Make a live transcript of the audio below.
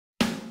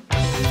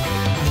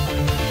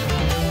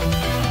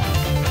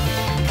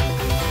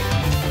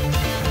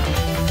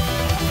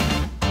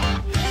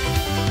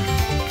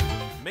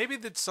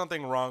maybe there's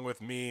something wrong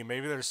with me,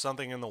 maybe there's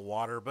something in the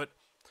water, but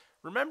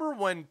remember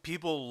when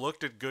people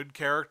looked at good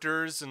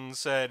characters and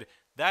said,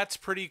 that's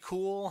pretty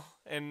cool,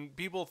 and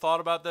people thought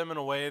about them in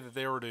a way that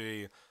they were to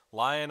be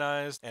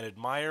lionized and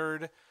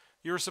admired?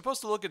 You were supposed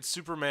to look at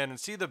Superman and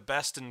see the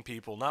best in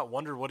people, not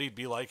wonder what he'd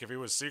be like if he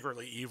was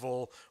secretly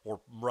evil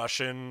or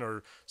Russian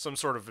or some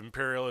sort of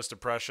imperialist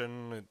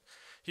oppression.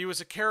 He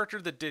was a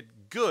character that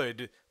did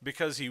good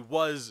because he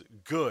was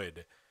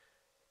good,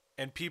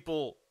 and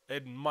people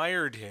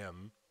admired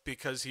him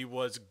because he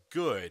was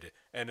good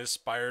and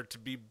aspired to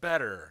be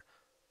better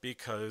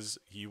because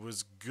he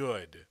was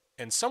good.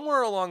 And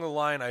somewhere along the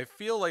line, I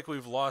feel like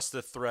we've lost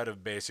the thread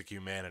of basic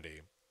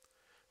humanity.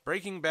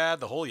 Breaking Bad,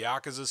 the whole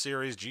Yakuza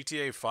series,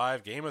 GTA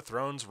 5, Game of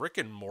Thrones, Rick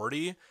and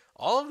Morty,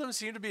 all of them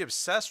seem to be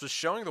obsessed with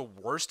showing the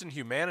worst in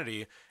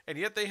humanity, and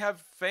yet they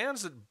have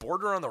fans that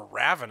border on the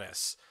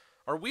ravenous.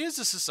 Are we as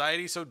a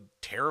society so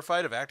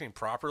terrified of acting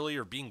properly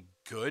or being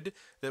good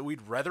that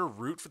we'd rather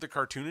root for the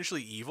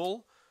cartoonishly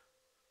evil?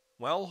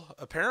 Well,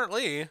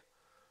 apparently.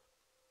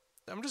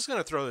 I'm just going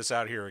to throw this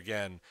out here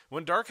again.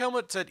 When Dark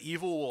Helmet said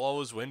evil will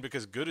always win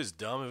because good is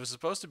dumb, it was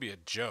supposed to be a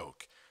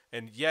joke.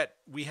 And yet,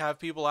 we have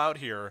people out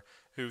here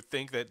who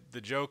think that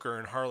the Joker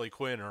and Harley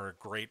Quinn are a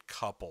great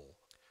couple.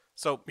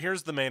 So,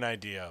 here's the main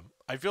idea.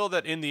 I feel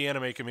that in the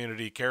anime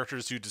community,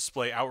 characters who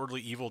display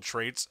outwardly evil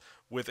traits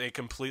with a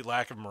complete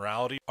lack of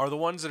morality are the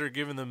ones that are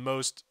given the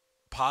most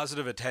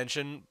positive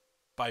attention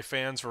by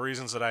fans for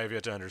reasons that I have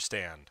yet to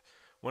understand.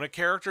 When a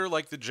character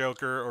like the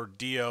Joker or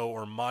Dio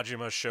or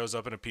Majima shows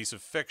up in a piece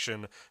of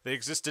fiction, they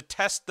exist to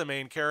test the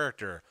main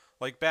character,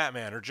 like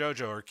Batman or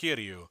JoJo or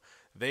Kiryu.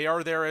 They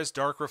are there as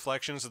dark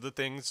reflections of the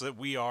things that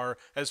we are,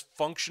 as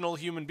functional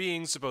human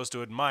beings, supposed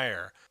to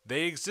admire.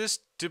 They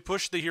exist to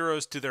push the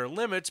heroes to their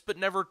limits, but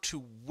never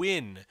to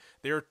win.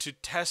 They are to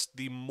test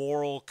the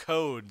moral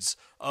codes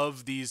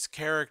of these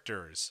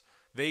characters.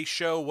 They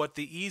show what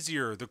the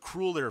easier, the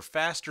crueler,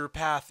 faster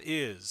path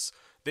is.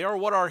 They are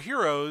what our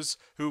heroes,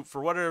 who,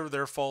 for whatever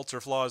their faults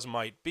or flaws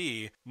might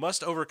be,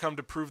 must overcome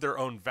to prove their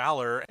own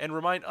valor and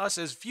remind us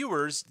as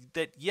viewers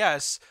that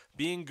yes,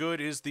 being good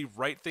is the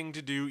right thing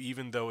to do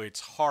even though it's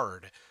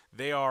hard.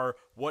 They are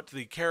what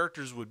the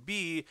characters would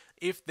be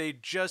if they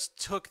just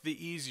took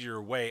the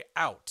easier way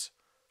out.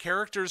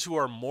 Characters who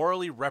are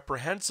morally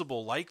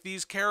reprehensible like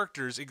these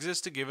characters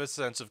exist to give a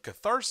sense of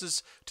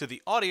catharsis to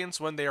the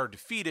audience when they are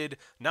defeated,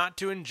 not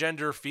to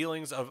engender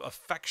feelings of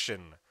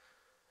affection.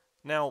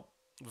 Now,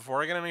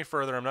 before I get any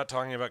further, I'm not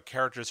talking about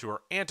characters who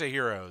are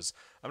anti-heroes.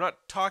 I'm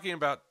not talking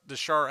about the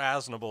Char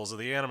Aznables of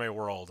the anime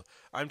world.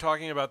 I'm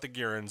talking about the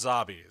Giran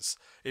Zabis.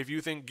 If you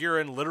think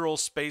Giran, literal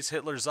space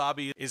Hitler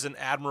Zabi, is an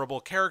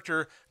admirable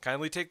character,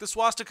 kindly take the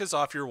swastikas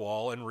off your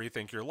wall and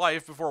rethink your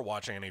life before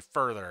watching any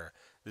further.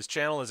 This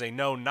channel is a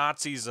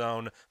no-Nazi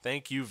zone.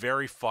 Thank you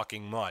very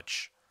fucking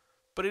much.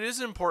 But it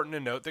is important to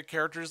note that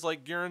characters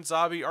like Giran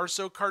Zabi are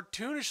so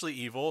cartoonishly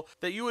evil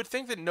that you would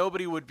think that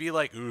nobody would be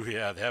like, ooh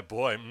yeah, that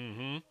boy,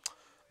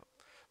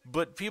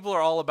 But people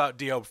are all about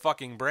Dio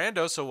fucking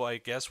Brando, so I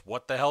guess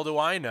what the hell do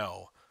I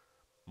know?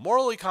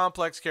 Morally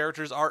complex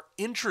characters are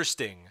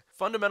interesting.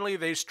 Fundamentally,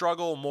 they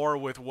struggle more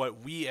with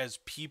what we as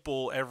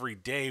people every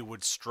day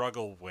would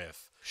struggle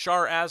with.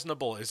 Char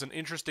Aznable is an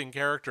interesting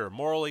character,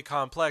 morally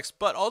complex,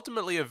 but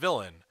ultimately a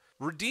villain.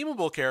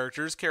 Redeemable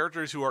characters,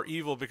 characters who are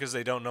evil because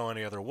they don't know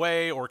any other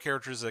way, or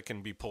characters that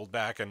can be pulled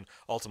back and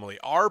ultimately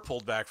are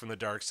pulled back from the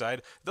dark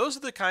side, those are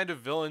the kind of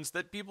villains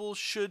that people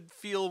should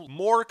feel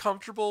more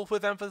comfortable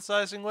with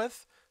emphasizing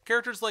with.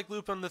 Characters like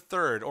Lupin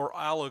III or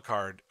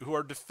Alucard, who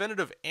are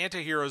definitive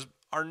anti-heroes,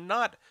 are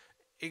not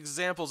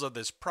examples of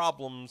this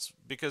problems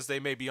because they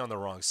may be on the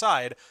wrong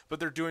side, but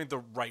they're doing the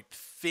right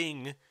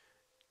thing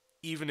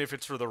even if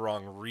it's for the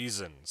wrong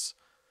reasons.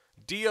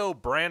 Dio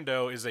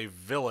Brando is a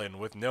villain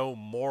with no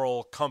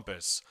moral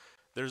compass.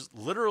 There's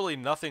literally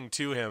nothing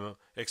to him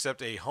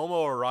except a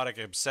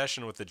homoerotic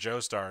obsession with the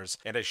Joestars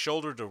and a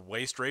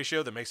shoulder-to-waist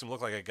ratio that makes him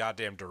look like a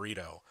goddamn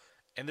Dorito.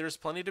 And there's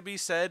plenty to be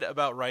said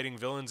about writing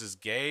villains as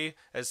gay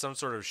as some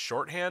sort of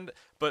shorthand,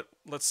 but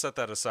let's set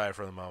that aside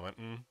for the moment.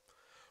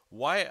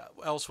 Why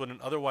else would an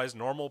otherwise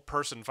normal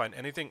person find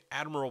anything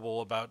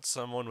admirable about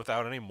someone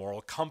without any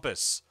moral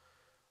compass?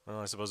 Well,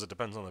 I suppose it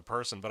depends on the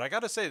person, but I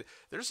gotta say,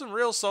 there's some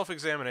real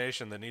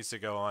self-examination that needs to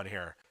go on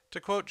here. To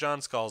quote John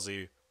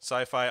Scalzi,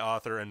 sci-fi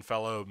author and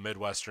fellow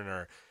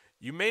Midwesterner,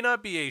 you may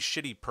not be a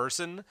shitty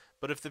person,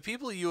 but if the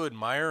people you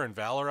admire and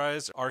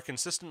valorize are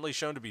consistently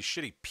shown to be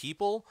shitty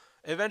people,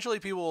 eventually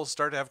people will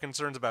start to have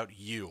concerns about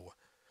you.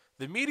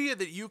 The media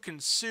that you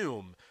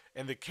consume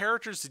and the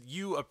characters that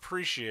you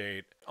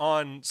appreciate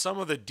on some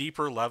of the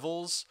deeper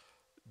levels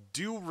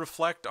do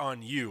reflect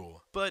on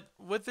you. But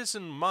with this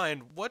in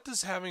mind, what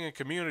does having a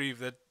community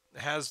that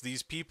has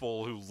these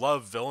people who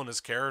love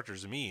villainous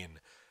characters mean?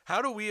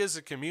 How do we as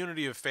a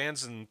community of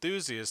fans and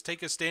enthusiasts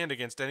take a stand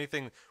against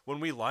anything when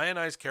we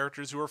lionize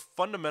characters who are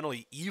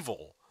fundamentally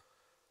evil?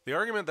 The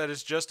argument that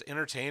it's just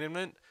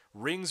entertainment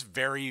rings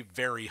very,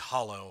 very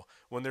hollow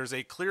when there's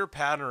a clear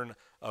pattern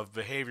of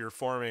behavior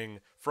forming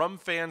from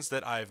fans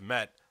that I've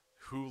met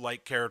who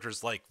like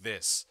characters like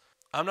this.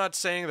 I'm not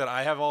saying that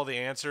I have all the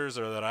answers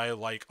or that I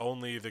like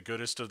only the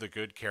goodest of the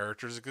good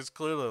characters, because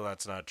clearly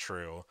that's not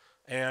true.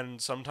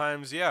 And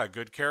sometimes, yeah,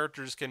 good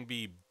characters can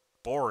be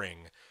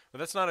boring, but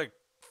that's not a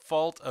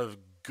fault of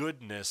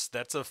goodness,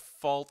 that's a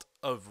fault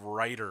of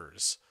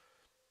writers.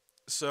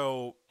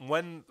 So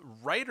when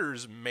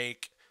writers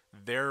make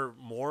their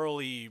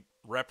morally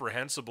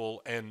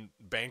reprehensible and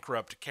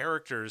bankrupt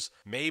characters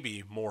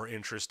maybe more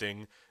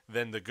interesting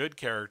than the good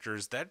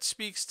characters, that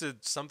speaks to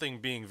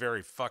something being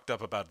very fucked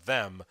up about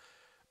them.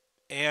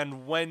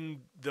 And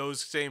when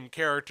those same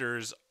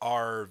characters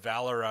are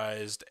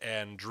valorized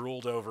and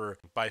drooled over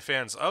by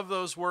fans of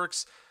those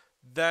works,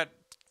 that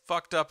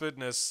fucked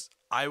upness,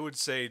 I would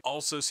say,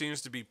 also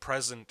seems to be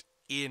present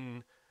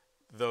in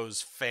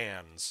those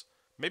fans.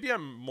 Maybe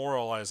I'm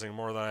moralizing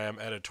more than I am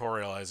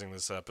editorializing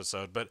this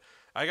episode, but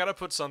I gotta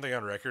put something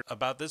on record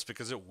about this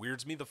because it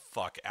weirds me the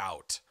fuck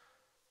out.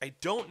 I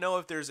don't know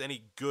if there's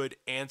any good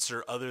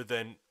answer other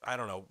than, I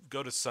don't know,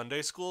 go to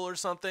Sunday school or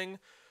something,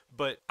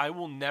 but I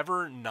will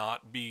never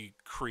not be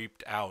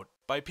creeped out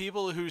by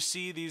people who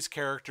see these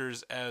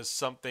characters as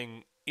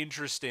something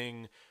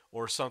interesting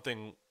or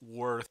something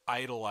worth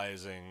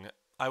idolizing.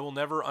 I will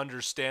never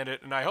understand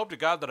it, and I hope to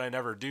God that I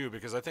never do,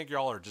 because I think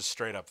y'all are just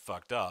straight up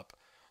fucked up.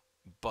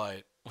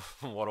 But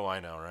what do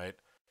I know, right?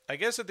 I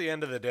guess at the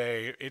end of the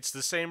day, it's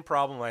the same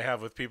problem I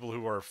have with people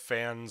who are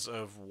fans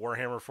of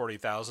Warhammer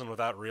 40,000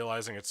 without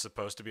realizing it's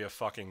supposed to be a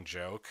fucking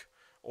joke,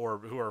 or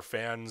who are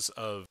fans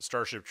of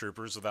Starship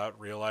Troopers without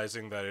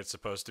realizing that it's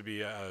supposed to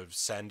be a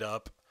send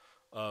up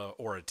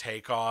or a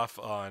takeoff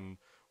on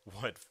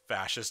what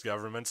fascist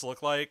governments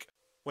look like.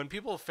 When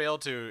people fail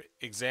to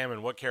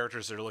examine what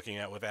characters they're looking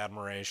at with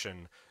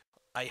admiration,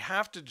 I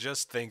have to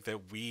just think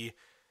that we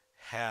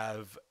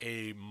have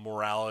a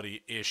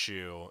morality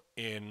issue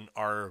in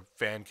our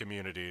fan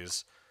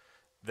communities,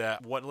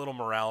 that what little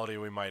morality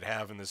we might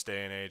have in this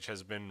day and age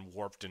has been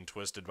warped and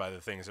twisted by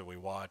the things that we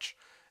watch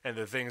and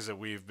the things that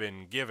we've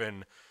been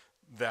given,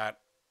 that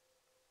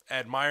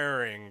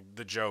admiring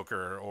the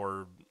Joker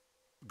or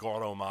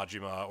Goro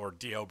Majima or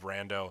Dio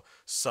Brando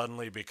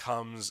suddenly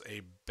becomes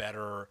a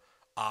better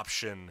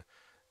option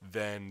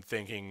than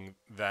thinking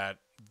that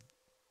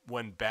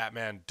when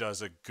Batman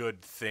does a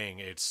good thing,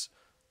 it's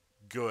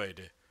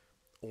good,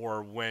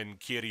 or when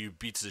Kiryu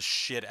beats the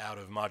shit out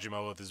of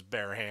Majima with his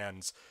bare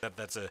hands,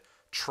 that's a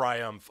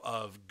triumph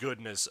of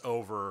goodness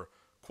over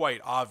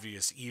quite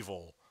obvious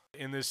evil.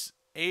 In this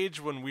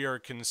age when we are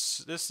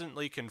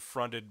consistently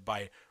confronted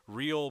by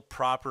real,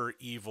 proper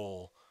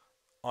evil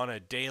on a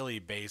daily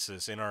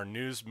basis in our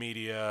news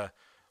media,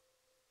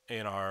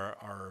 in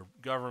our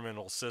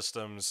governmental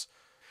systems,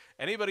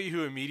 anybody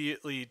who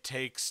immediately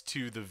takes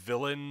to the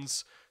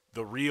villains,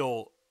 the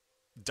real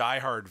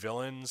diehard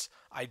villains,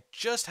 I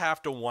just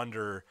have to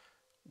wonder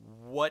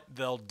what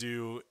they'll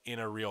do in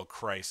a real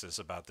crisis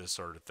about this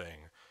sort of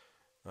thing.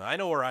 I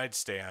know where I'd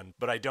stand,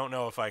 but I don't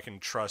know if I can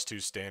trust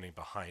who's standing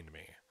behind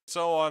me.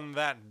 So on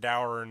that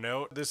dour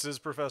note, this is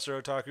Professor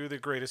Otaku, the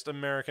greatest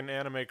American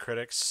anime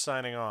critic,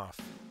 signing off.